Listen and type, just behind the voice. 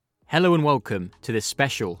Hello and welcome to this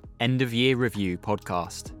special end-of-year review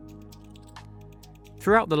podcast.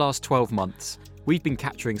 Throughout the last 12 months, we've been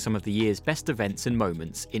capturing some of the year's best events and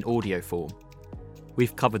moments in audio form.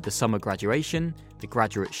 We've covered the summer graduation, the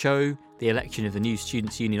graduate show, the election of the new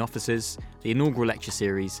Students' Union officers, the inaugural lecture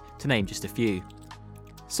series, to name just a few.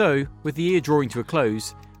 So, with the year drawing to a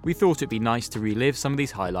close, we thought it'd be nice to relive some of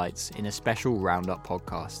these highlights in a special roundup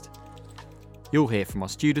podcast. You'll hear from our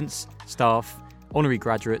students, staff, honorary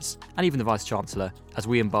graduates and even the Vice-Chancellor as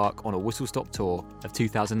we embark on a whistle-stop tour of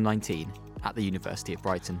 2019 at the University of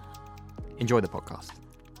Brighton. Enjoy the podcast.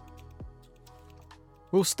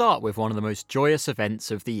 We'll start with one of the most joyous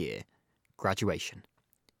events of the year, graduation.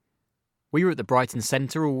 We were at the Brighton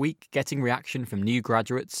Centre all week getting reaction from new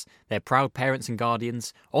graduates, their proud parents and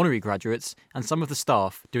guardians, honorary graduates and some of the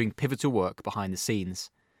staff doing pivotal work behind the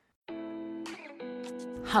scenes.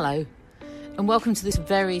 Hello. And welcome to this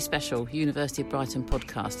very special University of Brighton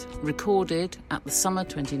podcast, recorded at the Summer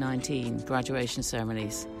 2019 graduation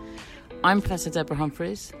ceremonies. I'm Professor Deborah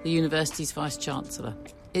Humphreys, the university's Vice-Chancellor.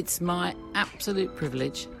 It's my absolute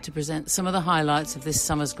privilege to present some of the highlights of this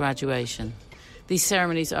summer's graduation. These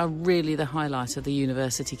ceremonies are really the highlight of the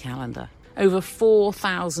university calendar. Over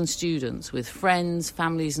 4,000 students with friends,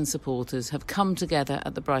 families and supporters have come together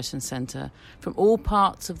at the Brighton Centre from all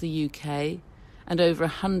parts of the UK and over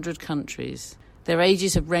 100 countries. Their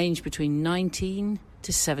ages have ranged between 19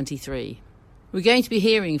 to 73. We're going to be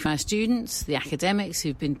hearing from our students, the academics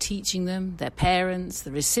who've been teaching them, their parents,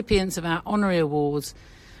 the recipients of our honorary awards,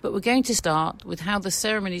 but we're going to start with how the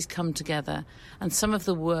ceremonies come together and some of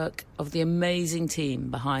the work of the amazing team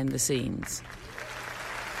behind the scenes.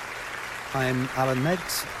 I'm Alan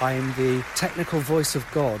Meggs. I'm the technical voice of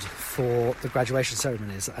God for the graduation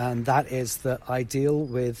ceremonies, and that is that I deal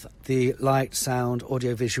with the light, sound,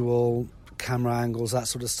 audio-visual, camera angles, that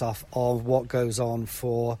sort of stuff of what goes on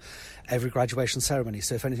for every graduation ceremony.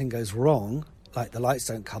 So if anything goes wrong, like the lights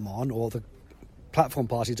don't come on or the platform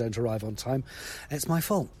party don't arrive on time, it's my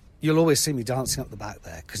fault. You'll always see me dancing up the back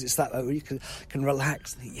there because it's that where you can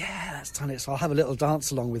relax and think, yeah, that's done it. So I'll have a little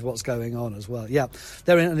dance along with what's going on as well. Yeah,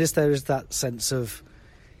 there is that sense of,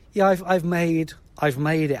 yeah, I've made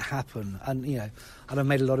it happen, and and I've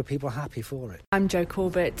made a lot of people happy for it. I'm Jo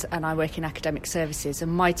Corbett and I work in academic services, and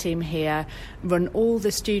my team here run all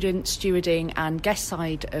the student, stewarding and guest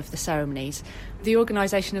side of the ceremonies. The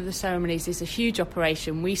organisation of the ceremonies is a huge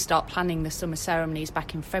operation. We start planning the summer ceremonies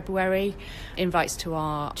back in February. Invites to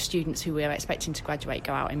our students who we're expecting to graduate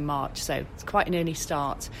go out in March, so it's quite an early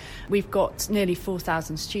start. We've got nearly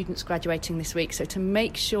 4,000 students graduating this week, so to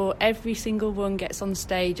make sure every single one gets on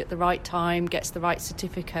stage at the right time, gets the right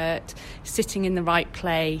certificate, sitting in the right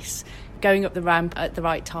place, going up the ramp at the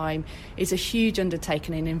right time is a huge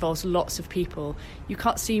undertaking and involves lots of people. You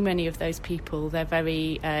can't see many of those people. They're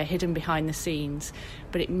very hidden behind the scenes,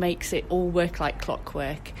 but it makes it all work like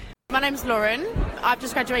clockwork. My name's Lauren. I've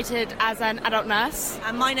just graduated as an adult nurse.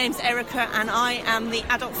 And my name's Erica, and I am the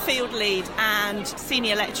adult field lead and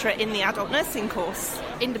senior lecturer in the adult nursing course.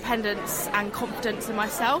 Independence and confidence in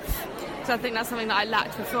myself. So I think that's something that I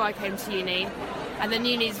lacked before I came to uni. And then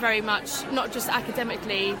uni is very much not just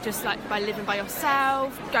academically, just like by living by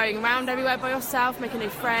yourself, going around everywhere by yourself, making new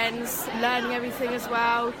friends, learning everything as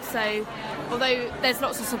well. So although there's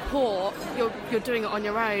lots of support, you're doing it on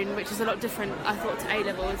your own, which is a lot different, I thought, to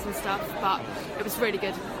A-levels and stuff, but it was really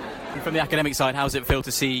good. From the academic side, how does it feel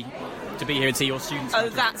to be here and see your students? Oh,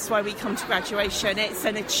 that's why we come to graduation. It's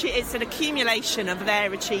an accumulation of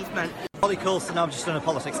their achievement. Ollie Coulson, I'm just doing a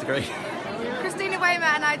politics degree. Christina Waymer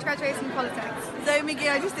and I graduated in politics. Zoe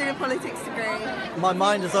McGee, I just did a politics degree. My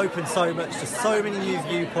mind has opened so much to so many new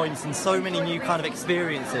viewpoints and so many new kind of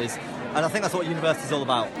experiences, and I think that's what university is all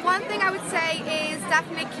about. One thing I would say is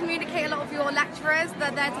definitely communicate a lot with your lecturers. They're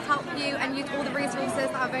there to help you and use all the resources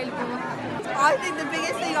that are available. I think the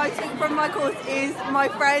biggest thing I took from my course is my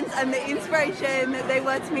friends and the inspiration that they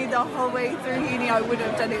were to me the whole way through uni. I wouldn't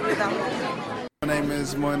have done it without them. My name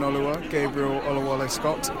is Moin Oluwa, Gabriel Olawale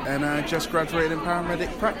Scott, and I just graduated in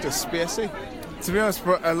paramedic practice, BSc. To be honest,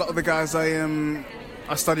 a lot of the guys I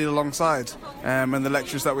studied alongside, and the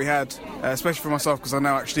lectures that we had, especially for myself because I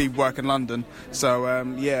now actually work in London, so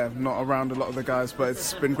not around a lot of the guys, but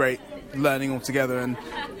it's been great learning all together and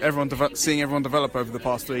seeing everyone develop over the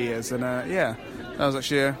past 3 years, and that was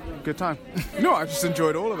actually a good time. I just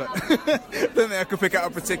enjoyed all of it. Don't think I could pick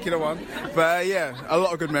out a particular one, but a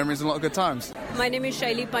lot of good memories and a lot of good times. My name is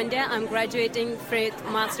Shaili Pandya. I'm graduating with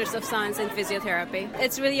Masters of Science in Physiotherapy.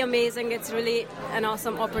 It's really amazing. It's really an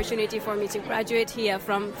awesome opportunity for me to graduate here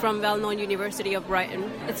from well-known University of Brighton.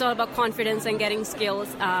 It's all about confidence and getting skills,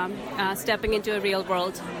 stepping into a real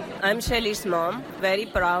world. I'm Shaileesh's mom. Very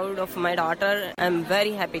proud of my daughter. I'm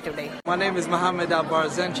very happy today. My name is Mohammed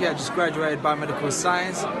Al-Barzanchi. I just graduated biomedical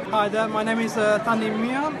science. Hi there, my name is Tanim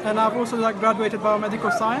Mia, and I've also graduated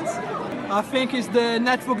biomedical science. I think it's the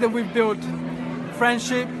network that we've built,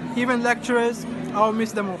 friendship, even lecturers. I'll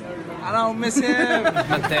miss them all. And I'll miss him.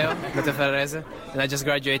 Matteo Ferrese, and I just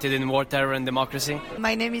graduated in War, Terror and Democracy.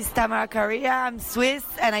 My name is Tamara Correa. I'm Swiss,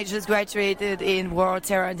 and I just graduated in War,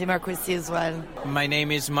 Terror and Democracy as well. My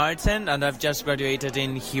name is Martin, and I've just graduated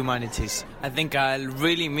in Humanities. I think I'll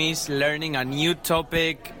really miss learning a new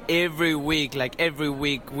topic every week. Like every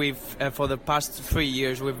week, for the past 3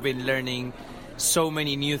 years, we've been learning so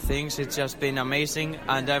many new things. It's just been amazing,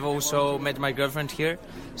 and I've also met my girlfriend here,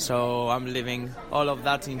 so I'm living all of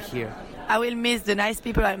that in here. I will miss the nice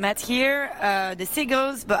people I met here, the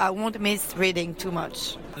seagulls, but I won't miss reading too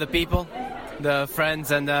much. The people, the friends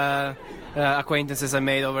and acquaintances I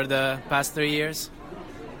made over the past 3 years,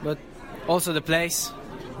 but also the place.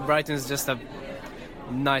 Brighton's just a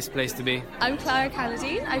nice place to be. I'm Clara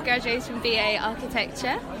Calladine. I graduated from BA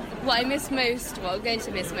Architecture. What I miss most, well, I'm going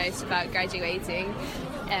to miss most about graduating,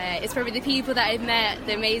 is probably the people that I've met,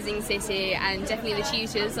 the amazing city, and definitely the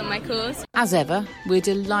tutors on my course. As ever, we're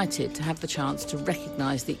delighted to have the chance to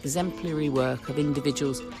recognise the exemplary work of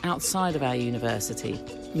individuals outside of our university.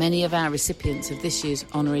 Many of our recipients of this year's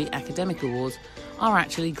Honorary Academic Awards are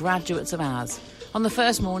actually graduates of ours. On the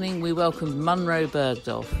first morning, we welcomed Munro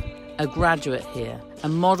Bergdorf, a graduate here, a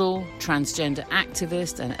model, transgender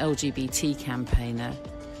activist and LGBT campaigner,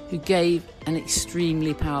 who gave an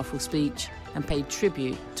extremely powerful speech and paid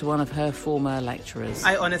tribute to one of her former lecturers.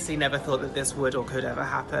 I honestly never thought that this would or could ever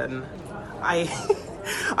happen.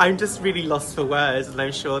 I'm just really lost for words, and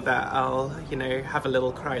I'm sure that I'll, have a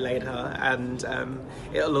little cry later, and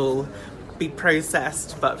it'll all be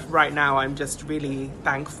processed, but right now I'm just really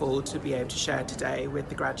thankful to be able to share today with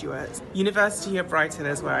the graduates. University of Brighton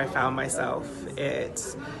is where I found myself.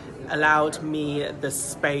 It allowed me the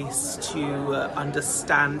space to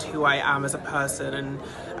understand who I am as a person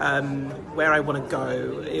and where I want to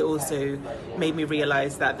go. It also made me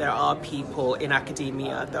realise that there are people in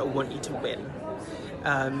academia that want you to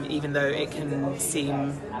win, even though it can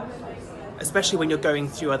seem, especially when you're going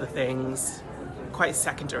through other things, quite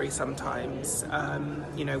secondary sometimes.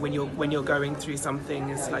 When you're going through something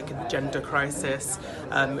it's like a gender crisis,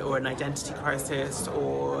 or an identity crisis,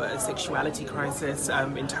 or a sexuality crisis,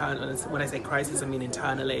 when I say crisis I mean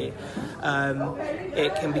internally,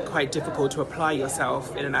 it can be quite difficult to apply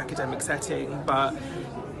yourself in an academic setting, but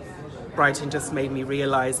Brighton just made me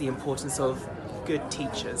realise the importance of good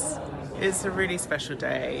teachers. It's a really special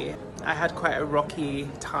day. I had quite a rocky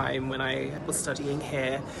time when I was studying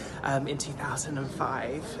here in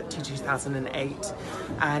 2005 to 2008,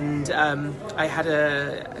 and I had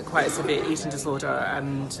quite a severe eating disorder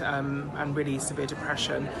and really severe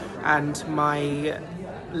depression, and my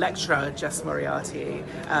lecturer, Jess Moriarty,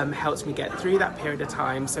 helped me get through that period of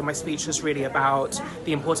time. So my speech was really about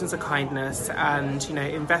the importance of kindness and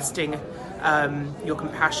investing your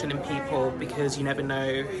compassion in people, because you never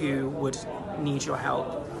know who would need your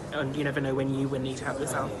help, and you never know when you would need help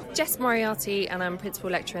yourself. Jess Moriarty, and I'm Principal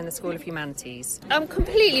Lecturer in the School of Humanities. I'm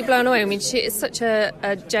completely blown away. I mean, it's such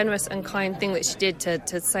a generous and kind thing that she did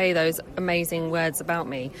to say those amazing words about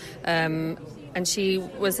me. And she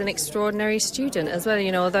was an extraordinary student as well.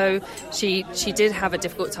 Although she did have a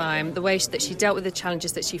difficult time, the way that she dealt with the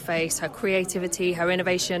challenges that she faced, her creativity, her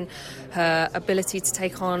innovation, her ability to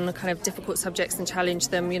take on kind of difficult subjects and challenge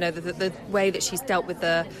them. The way that she's dealt with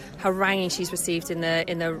her haranguing she's received in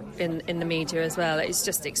the media as well. It's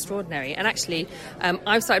just extraordinary. And actually,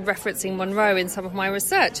 I've started referencing Munro in some of my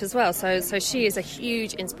research as well. So she is a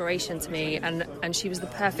huge inspiration to me, and she was the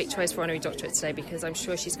perfect choice for honorary doctorate today, because I'm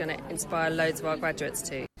sure she's going to inspire loads of our graduates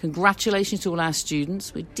too. Congratulations to all our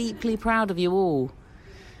students. We're deeply proud of you all.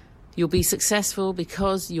 You'll be successful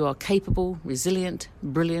because you are capable, resilient,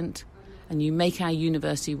 brilliant, and you make our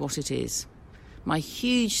university what it is. My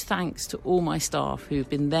huge thanks to all my staff who've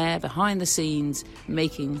been there behind the scenes,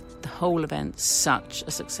 making the whole event such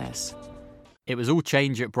a success. It was all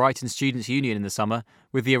change at Brighton Students' Union in the summer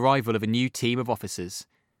with the arrival of a new team of officers.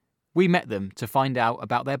 We met them to find out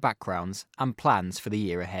about their backgrounds and plans for the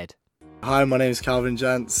year ahead. Hi, my name is Calvin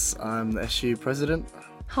Jantz. I'm the SU President.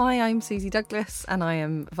 Hi, I'm Susie Douglas, and I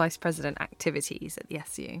am Vice President Activities at the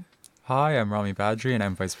SU. Hi, I'm Rami Badri, and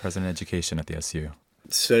I'm Vice President Education at the SU.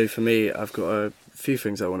 So for me, I've got a few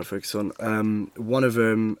things I want to focus on. One of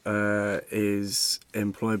them is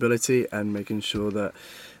employability and making sure that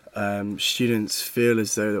students feel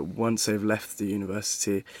as though that once they've left the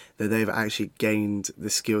university that they've actually gained the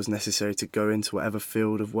skills necessary to go into whatever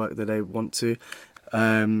field of work that they want to.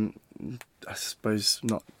 I suppose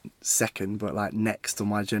not second, but like next on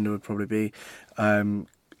my agenda would probably be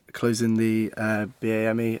closing the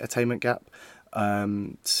BAME attainment gap.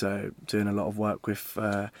 So doing a lot of work with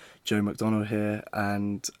Joe McDonald here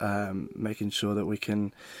and making sure that we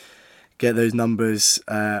can get those numbers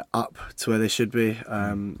up to where they should be,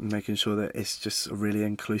 making sure that it's just a really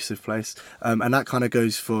inclusive place. And that kind of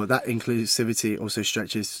goes for, that inclusivity also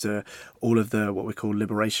stretches to all of the what we call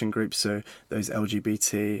liberation groups, so those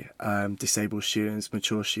LGBT, disabled students,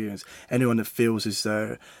 mature students, anyone that feels as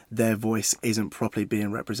though their voice isn't properly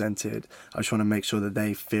being represented. I just want to make sure that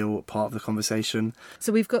they feel part of the conversation.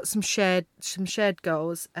 So we've got some shared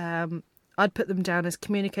goals. I'd put them down as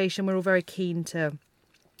communication. We're all very keen to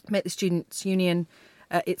make the Students' Union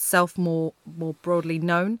itself more broadly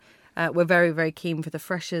known. We're very, very keen for the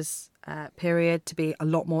freshers period to be a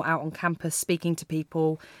lot more out on campus, speaking to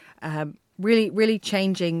people, really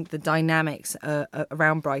changing the dynamics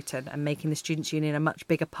around Brighton and making the Students' Union a much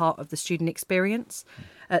bigger part of the student experience.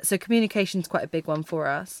 So communication's quite a big one for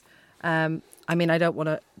us. I mean, I don't want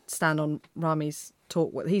to stand on Rami's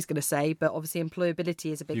talk what he's going to say, but obviously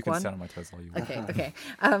employability is a big one. You can stand on my toes all you want. Okay.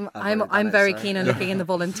 I'm very keen on looking in the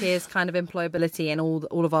volunteers kind of employability and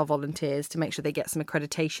all of our volunteers to make sure they get some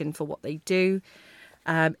accreditation for what they do.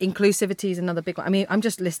 Inclusivity is another big one. I mean, I'm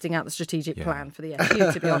just listing out the strategic plan for the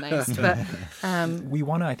SU, to be honest. But we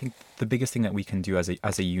want to, I think the biggest thing that we can do as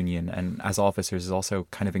a union and as officers is also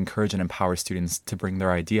kind of encourage and empower students to bring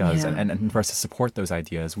their ideas and for us to support those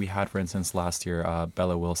ideas. We had, for instance, last year,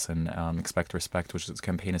 Bella Wilson, Expect Respect, which is a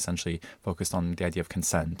campaign essentially focused on the idea of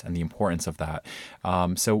consent and the importance of that.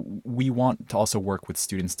 So we want to also work with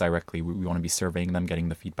students directly. We want to be surveying them, getting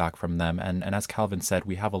the feedback from them. And as Calvin said,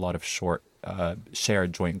 we have a lot of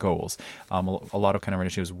shared joint goals. A lot of kind of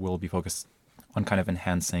initiatives will be focused on kind of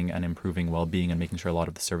enhancing and improving well-being and making sure a lot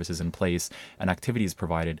of the services in place and activities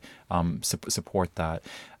provided support that.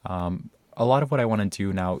 A lot of what I want to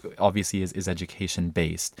do now, obviously, is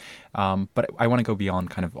education-based, but I want to go beyond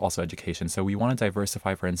kind of also education. So we want to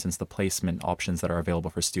diversify, for instance, the placement options that are available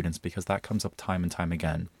for students, because that comes up time and time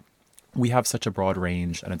again. We have such a broad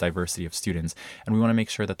range and a diversity of students, and we want to make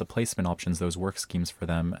sure that the placement options, those work schemes for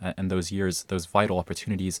them, and those years, those vital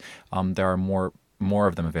opportunities, there are more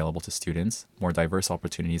of them available to students, more diverse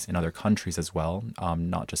opportunities in other countries as well,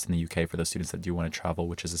 not just in the UK for those students that do want to travel,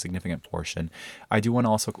 which is a significant portion. I do want to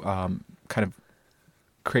also kind of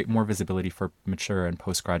create more visibility for mature and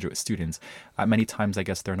postgraduate students. Many times, I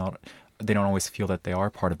guess, they don't always feel that they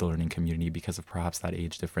are part of the learning community because of perhaps that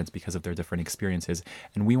age difference, because of their different experiences.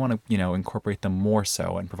 And we want to, incorporate them more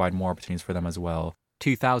so and provide more opportunities for them as well.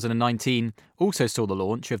 2019 also saw the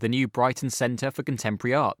launch of the new Brighton Centre for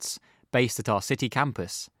Contemporary Arts, based at our city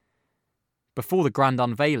campus. Before the grand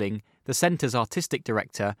unveiling, the centre's artistic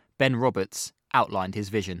director, Ben Roberts, outlined his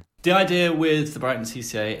vision. The idea with the Brighton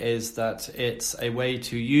CCA is that it's a way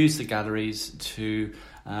to use the galleries to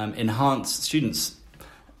enhance students'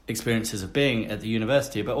 experiences of being at the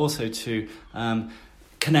university, but also to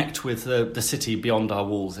connect with the city beyond our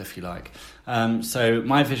walls, if you like. So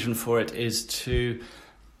my vision for it is to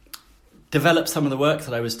develop some of the work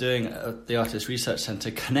that I was doing at the Artist Research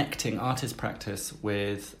Centre, connecting artist practice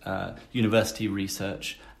with university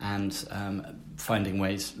research and finding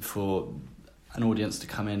ways for an audience to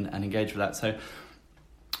come in and engage with that. So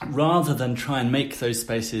rather than try and make those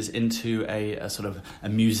spaces into a sort of a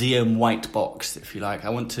museum white box, if you like, I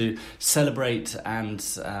want to celebrate and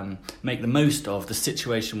make the most of the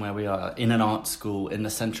situation where we are in an art school in the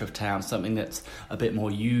centre of town, something that's a bit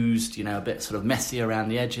more used, a bit sort of messy around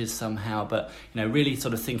the edges somehow, but, really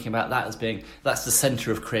sort of thinking about that as being, that's the centre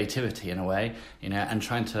of creativity in a way, and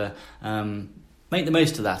trying to make the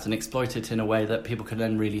most of that and exploit it in a way that people can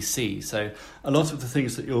then really see. So a lot of the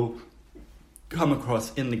things that you'll come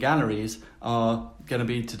across in the galleries are going to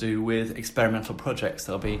be to do with experimental projects.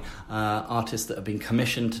 There'll be artists that have been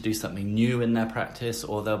commissioned to do something new in their practice,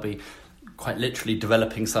 or they'll be quite literally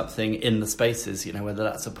developing something in the spaces, whether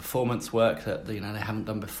that's a performance work that they haven't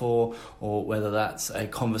done before, or whether that's a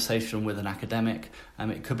conversation with an academic.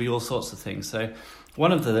 It could be all sorts of things. So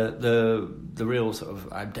one of the real sort of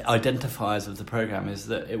identifiers of the programme is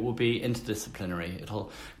that it will be interdisciplinary.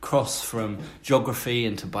 It'll cross from geography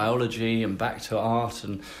into biology and back to art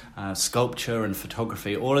and sculpture and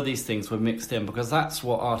photography. All of these things were mixed in because that's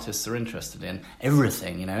what artists are interested in.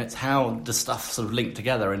 Everything, it's how the stuff sort of linked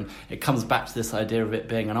together, and it comes back to this idea of it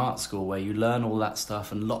being an art school where you learn all that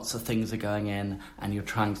stuff and lots of things are going in and you're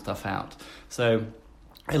trying stuff out. So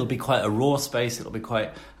It'll be quite a raw space, it'll be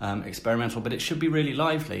quite experimental, but it should be really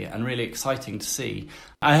lively and really exciting to see.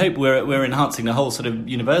 I hope we're enhancing the whole sort of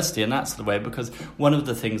university in that sort of way, because one of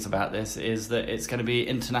the things about this is that it's going to be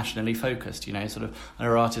internationally focused, you know, sort of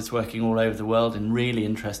there are artists working all over the world in really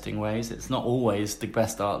interesting ways. It's not always the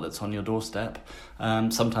best art that's on your doorstep.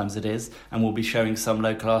 Sometimes it is, and we'll be showing some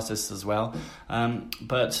local artists as well.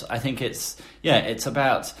 But I think it's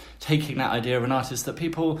about taking that idea of an artist that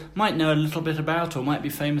people might know a little bit about or might be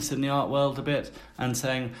famous in the art world a bit, and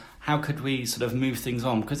saying, how could we sort of move things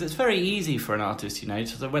on? Because it's very easy for an artist, you know,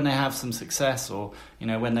 to, when they have some success, or, you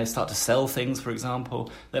know, when they start to sell things, for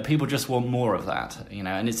example, that people just want more of that, you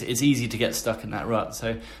know, and it's easy to get stuck in that rut.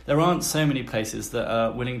 So there aren't so many places that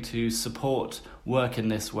are willing to support work in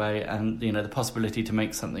this way, and, you know, the possibility to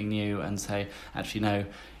make something new and say, actually, no,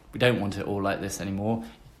 we don't want it all like this anymore.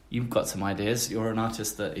 You've got some ideas, you're an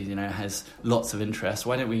artist that, you know, has lots of interest.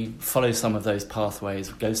 Why don't we follow some of those pathways,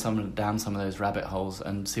 go down some of those rabbit holes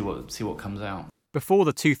and see what comes out. Before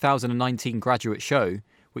the 2019 graduate show,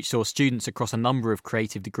 which saw students across a number of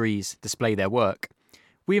creative degrees display their work,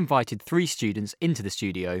 we invited 3 students into the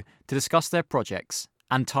studio to discuss their projects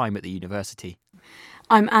and time at the university.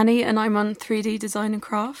 I'm Annie and I'm on 3D design and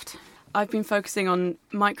craft. I've been focusing on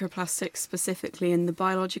microplastics specifically in the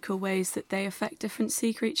biological ways that they affect different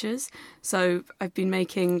sea creatures. So I've been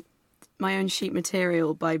making my own sheet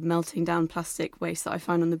material by melting down plastic waste that I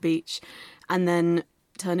found on the beach and then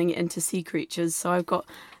turning it into sea creatures. So I've got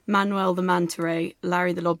Manuel the manta ray,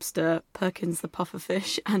 Larry the lobster, Perkins the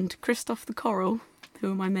pufferfish and Christoph the coral,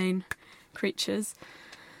 who are my main creatures.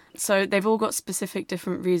 So they've all got specific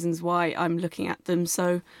different reasons why I'm looking at them.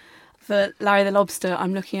 So for Larry the lobster,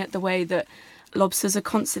 I'm looking at the way that lobsters are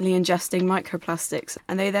constantly ingesting microplastics,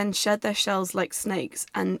 and they then shed their shells like snakes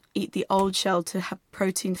and eat the old shell to have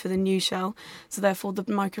protein for the new shell. So therefore the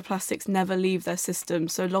microplastics never leave their system.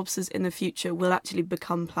 So lobsters in the future will actually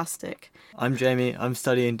become plastic. I'm Jamie. I'm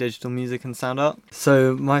studying digital music and sound art.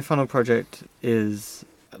 So my final project is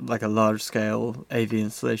like a large-scale AV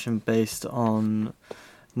installation based on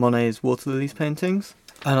Monet's Water Lilies paintings.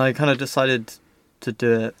 And I kind of decided to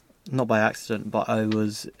do it not by accident, but I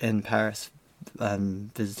was in Paris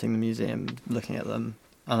visiting the museum, looking at them,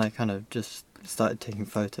 and I kind of just started taking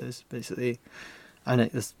photos, basically. And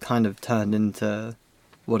it just kind of turned into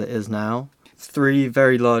what it is now. 3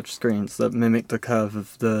 very large screens that mimic the curve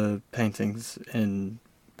of the paintings in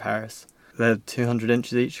Paris. They're 200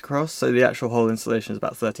 inches each across, so the actual whole installation is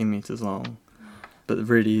about 13 metres long. But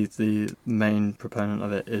really the main proponent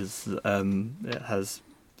of it is it has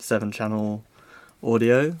 7-channel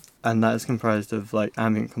audio, and that is comprised of like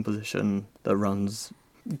ambient composition that runs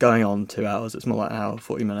going on 2 hours. It's more like an hour,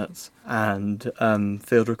 40 minutes, and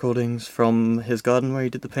field recordings from his garden where he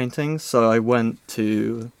did the paintings. So I went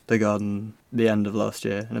to the garden the end of last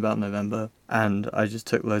year in about November, and I just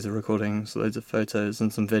took loads of recordings, loads of photos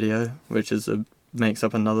and some video, which makes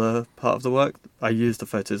up another part of the work. I used the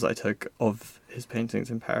photos I took of his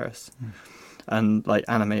paintings in Paris and like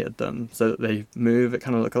animated them so that they move. It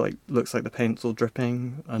kind of looks like the paint's all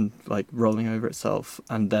dripping and like rolling over itself,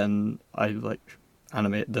 and then I like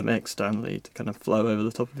animate them externally to kind of flow over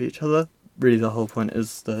the top of each other. Really the whole point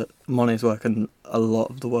is that Monet's work, and a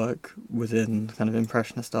lot of the work within kind of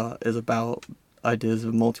Impressionist art, is about ideas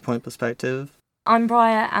of multi-point perspective. I'm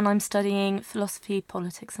Briar and I'm studying philosophy,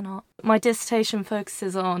 politics and art. My dissertation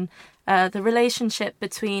focuses on the relationship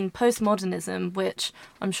between postmodernism, which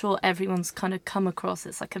I'm sure everyone's kind of come across.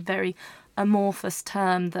 It's like a very amorphous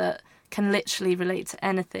term that can literally relate to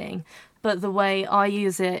anything. But the way I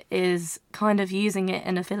use it is kind of using it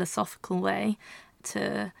in a philosophical way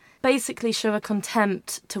to basically show a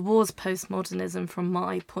contempt towards postmodernism from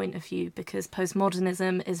my point of view, because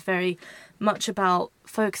postmodernism is very much about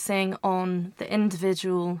focusing on the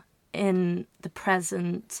individual in the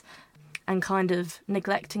present and kind of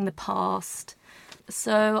neglecting the past.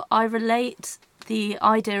 So I relate the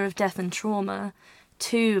idea of death and trauma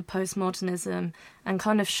to postmodernism and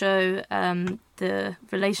kind of show the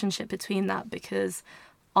relationship between that, because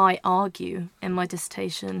I argue in my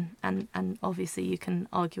dissertation, and obviously you can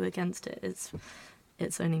argue against it,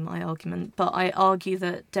 it's only my argument, but I argue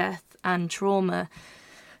that death and trauma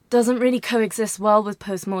doesn't really coexist well with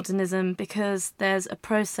postmodernism, because there's a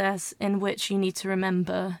process in which you need to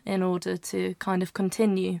remember in order to kind of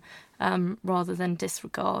continue rather than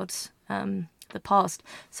disregard the past.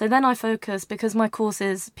 So then I focus, because my course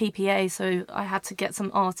is PPA, so I had to get some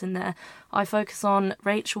art in there. I focus on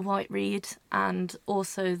Rachel White-Read and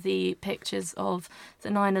also the pictures of the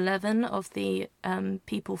 9/11 of the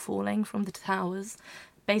people falling from the towers.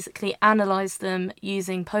 Basically analyse them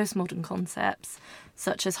using postmodern concepts.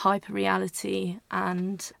 such as hyperreality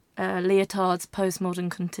and Lyotard's postmodern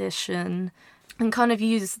condition, and kind of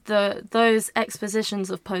use those expositions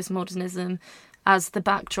of postmodernism as the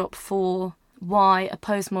backdrop for why a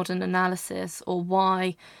postmodern analysis, or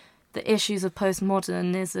why the issues of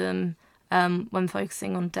postmodernism, when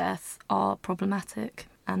focusing on death, are problematic.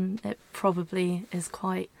 And it probably is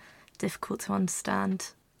quite difficult to understand,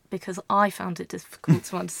 because I found it difficult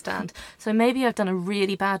to understand. So maybe I've done a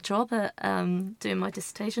really bad job at doing my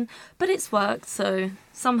dissertation, but it's worked, so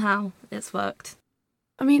somehow it's worked.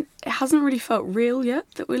 I mean, it hasn't really felt real yet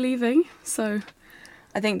that we're leaving, so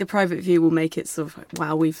I think the private view will make it sort of like,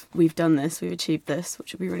 wow, we've done this, we've achieved this,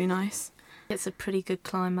 which will be really nice. It's a pretty good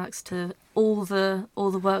climax to all the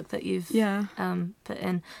work that you've put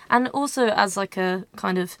in. And also, as like a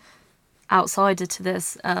kind of outsider to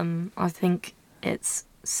this, I think it's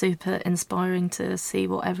super inspiring to see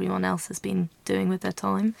what everyone else has been doing with their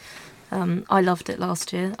time. I loved it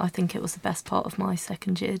last year. I think it was the best part of my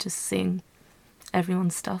second year, just seeing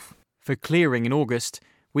everyone's stuff. For Clearing in August,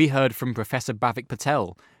 we heard from Professor Bhavik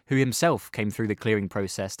Patel, who himself came through the clearing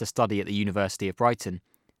process to study at the University of Brighton.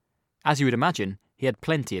 As you would imagine, he had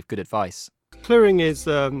plenty of good advice. Clearing is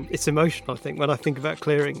it's emotional, I think, when I think about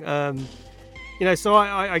clearing. So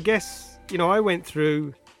I guess, I went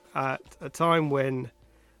through at a time when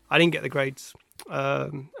I didn't get the grades,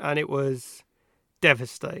 and it was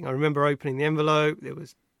devastating. I remember opening the envelope, there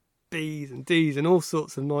was B's and D's and all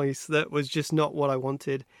sorts of noise that was just not what I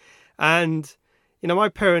wanted. And, my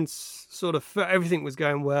parents sort of felt everything was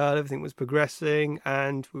going well, everything was progressing,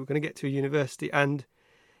 and we were going to get to a university, and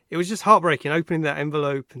it was just heartbreaking opening that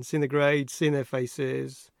envelope and seeing the grades, seeing their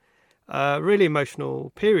faces. Really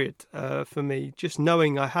emotional period for me, just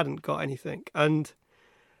knowing I hadn't got anything. And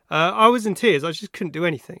I was in tears. I just couldn't do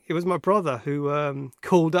anything. It was my brother who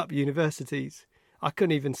called up universities. I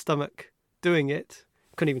couldn't even stomach doing it.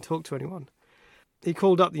 Couldn't even talk to anyone. He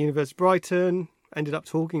called up the University of Brighton, ended up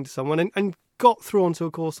talking to someone and got through onto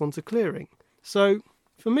a course onto clearing. So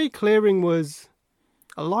for me, clearing was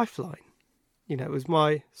a lifeline. It was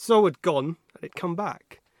my soul had gone and it'd come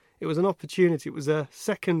back. It was an opportunity. It was a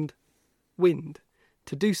second wind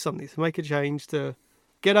to do something, to make a change, to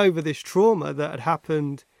get over this trauma that had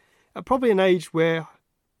happened at probably an age where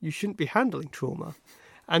you shouldn't be handling trauma.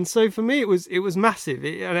 And so for me, it was massive.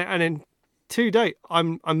 And to date,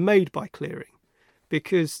 I'm made by clearing,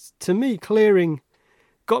 because to me, clearing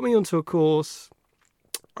got me onto a course,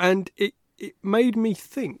 and it made me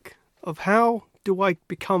think of how do I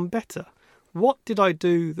become better. What did I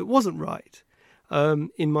do that wasn't right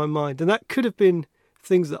in my mind? And that could have been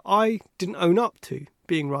things that I didn't own up to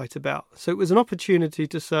being right about. So it was an opportunity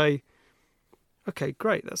to say, okay,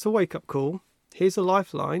 great, that's a wake-up call. Here's a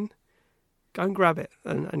lifeline. Go and grab it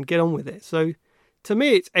and get on with it. So to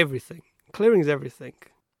me, it's everything. Clearing is everything.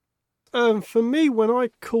 For me, when I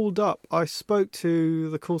called up, I spoke to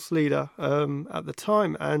the course leader at the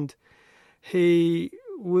time, and he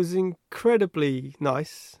was incredibly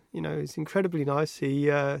nice. He's incredibly nice.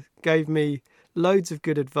 He gave me loads of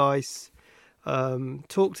good advice,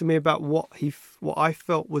 talked to me about what I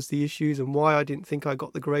felt was the issues and why I didn't think I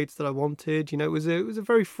got the grades that I wanted. It was a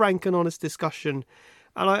very frank and honest discussion,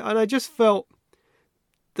 and I just felt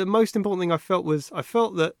the most important thing I felt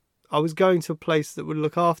that I was going to a place that would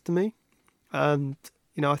look after me, and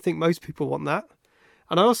I think most people want that.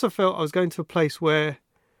 And I also felt I was going to a place where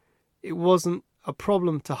it wasn't a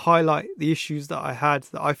problem to highlight the issues that I had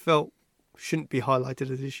that I felt shouldn't be highlighted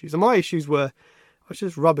as issues. And my issues were, I was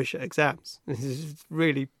just rubbish at exams. This is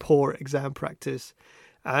really poor exam practice.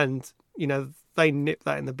 And, they nipped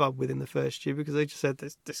that in the bud within the first year, because they just said,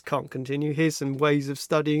 this can't continue. Here's some ways of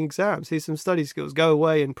studying exams. Here's some study skills. Go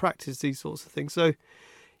away and practice these sorts of things. So,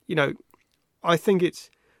 I think it's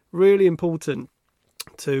really important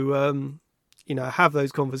to, have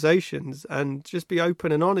those conversations and just be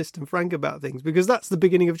open and honest and frank about things, because that's the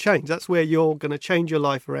beginning of change. That's where you're going to change your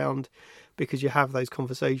life around, because you have those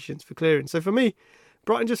conversations for clearing. So for me,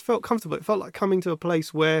 Brighton just felt comfortable. It felt like coming to a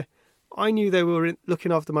place where I knew they were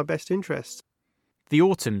looking after my best interests. The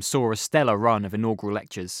autumn saw a stellar run of inaugural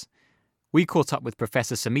lectures. We caught up with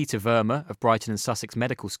Professor Samita Verma of Brighton and Sussex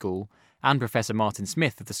Medical School and Professor Martin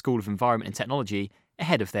Smith of the School of Environment and Technology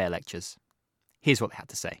ahead of their lectures. Here's what they had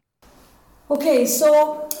to say. Okay,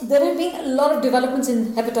 so there have been a lot of developments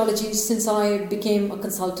in hepatology since I became a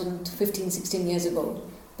consultant 15, 16 years ago.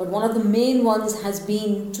 But one of the main ones has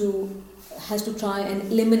to try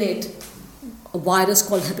and eliminate a virus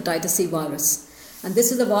called hepatitis C virus. And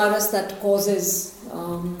this is a virus that causes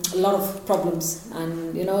a lot of problems.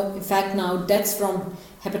 And, in fact, now deaths from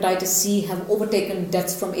hepatitis C have overtaken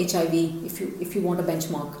deaths from HIV, if you want a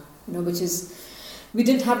benchmark, which is We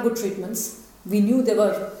didn't have good treatments. We knew they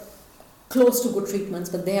were close to good treatments,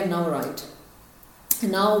 but they have now arrived.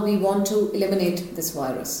 And now we want to eliminate this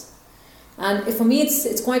virus. And for me,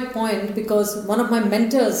 it's quite poignant because one of my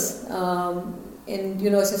mentors in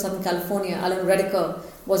University of Southern California, Alan Rediker,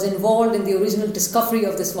 was involved in the original discovery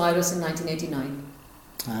of this virus in 1989.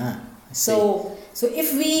 I see. So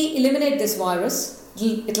if we eliminate this virus,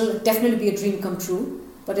 it'll definitely be a dream come true,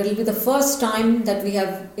 but it'll be the first time that we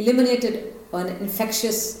have eliminated an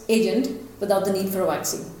infectious agent without the need for a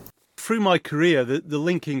vaccine. Through my career, the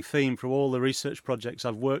linking theme for all the research projects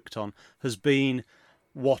I've worked on has been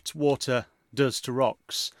what water does to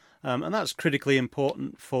rocks. And that's critically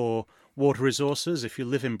important for water resources. If you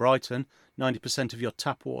live in Brighton, 90% of your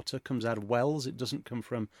tap water comes out of wells. It doesn't come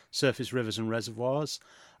from surface rivers and reservoirs.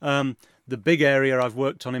 The big area I've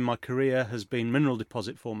worked on in my career has been mineral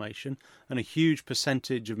deposit formation, and a huge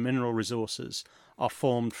percentage of mineral resources are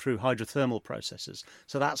formed through hydrothermal processes.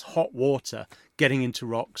 So that's hot water getting into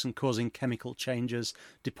rocks and causing chemical changes,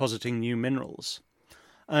 depositing new minerals.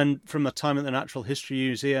 And from the time at the Natural History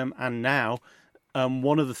Museum and now,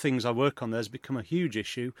 one of the things I work on there has become a huge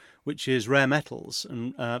issue, which is rare metals,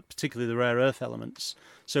 and particularly the rare earth elements.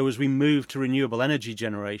 So as we move to renewable energy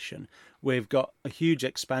generation, we've got a huge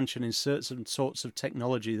expansion in certain sorts of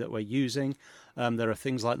technology that we're using. There are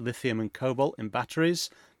things like lithium and cobalt in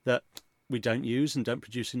batteries that we don't use and don't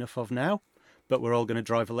produce enough of now, but we're all going to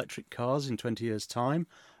drive electric cars in 20 years' time.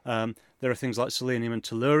 There are things like selenium and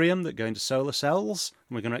tellurium that go into solar cells,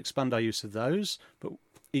 and we're going to expand our use of those, but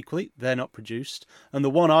equally, they're not produced. And the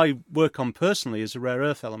one I work on personally is the rare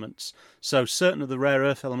earth elements. So certain of the rare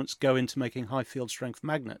earth elements go into making high field strength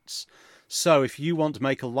magnets. So if you want to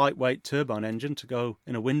make a lightweight turbine engine to go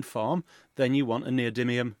in a wind farm, then you want a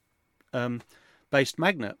neodymium based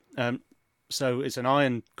magnet. So it's an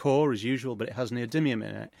iron core as usual, but it has neodymium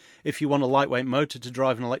in it. If you want a lightweight motor to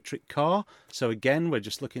drive an electric car, so again, we're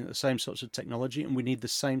just looking at the same sorts of technology, and we need the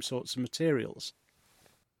same sorts of materials.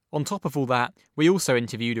 On top of all that, we also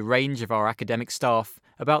interviewed a range of our academic staff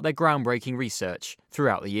about their groundbreaking research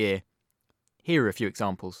throughout the year. Here are a few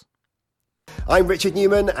examples. I'm Richard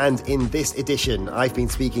Newman, and in this edition, I've been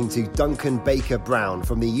speaking to Duncan Baker-Brown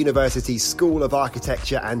from the University's School of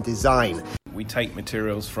Architecture and Design. We take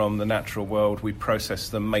materials from the natural world, we process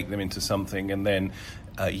them, make them into something, and then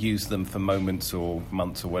use them for moments or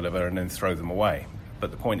months or whatever, and then throw them away.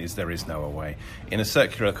 But the point is, there is no away. In a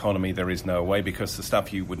circular economy, there is no away because the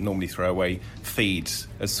stuff you would normally throw away feeds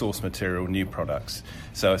as source material new products.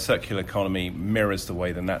 So a circular economy mirrors the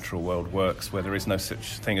way the natural world works, where there is no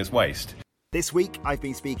such thing as waste. This week, I've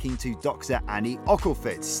been speaking to Dr. Annie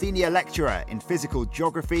Ockleford, Senior Lecturer in Physical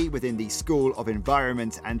Geography within the School of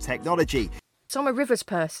Environment and Technology. So I'm a rivers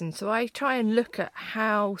person, so I try and look at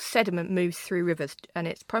how sediment moves through rivers, and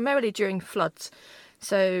it's primarily during floods.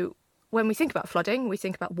 So when we think about flooding, we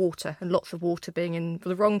think about water and lots of water being in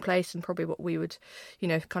the wrong place and probably what we would,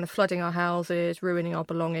 kind of flooding our houses, ruining our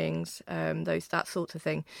belongings, that sort of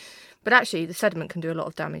thing. But actually, the sediment can do a lot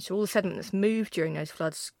of damage. So all the sediment that's moved during those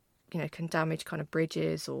floods, can damage kind of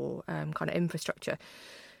bridges or kind of infrastructure.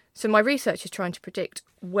 So my research is trying to predict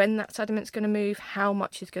when that sediment's going to move, how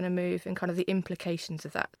much is going to move, and kind of the implications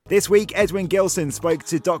of that. This week, Edwin Gilson spoke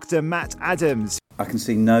to Dr. Matt Adams. I can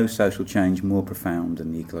see no social change more profound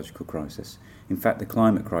than the ecological crisis. In fact, the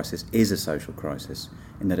climate crisis is a social crisis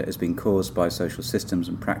in that it has been caused by social systems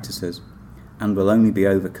and practices and will only be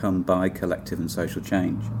overcome by collective and social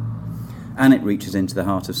change. And it reaches into the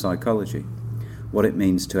heart of psychology, what it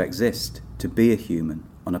means to exist, to be a human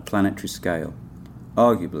on a planetary scale,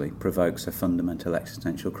 arguably provokes a fundamental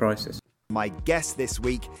existential crisis. My guest this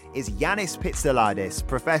week is Yanis Pitsilades,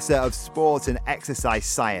 Professor of Sport and Exercise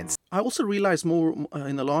Science. I also realized more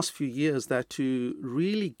in the last few years that to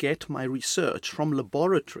really get my research from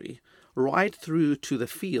laboratory right through to the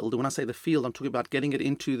field, when I say the field, I'm talking about getting it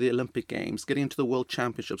into the Olympic Games, getting into the World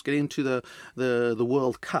Championships, getting into the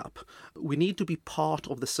World Cup, we need to be part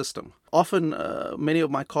of the system. Often, many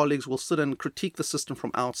of my colleagues will sit and critique the system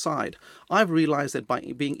from outside. I've realized that by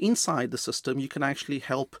being inside the system, you can actually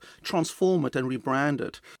help transform it and rebrand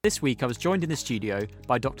it. This week, I was joined in the studio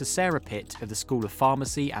by Dr. Sarah Pitt of the School of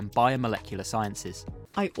Pharmacy and Biomolecular Sciences.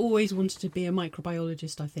 I always wanted to be a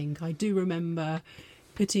microbiologist, I think. I do remember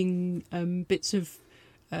putting bits of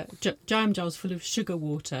jam jars full of sugar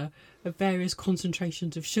water of various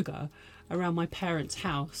concentrations of sugar around my parents'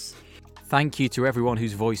 house. Thank you to everyone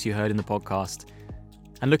whose voice you heard in the podcast.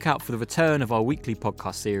 And look out for the return of our weekly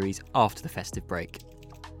podcast series after the festive break.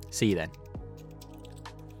 See you then.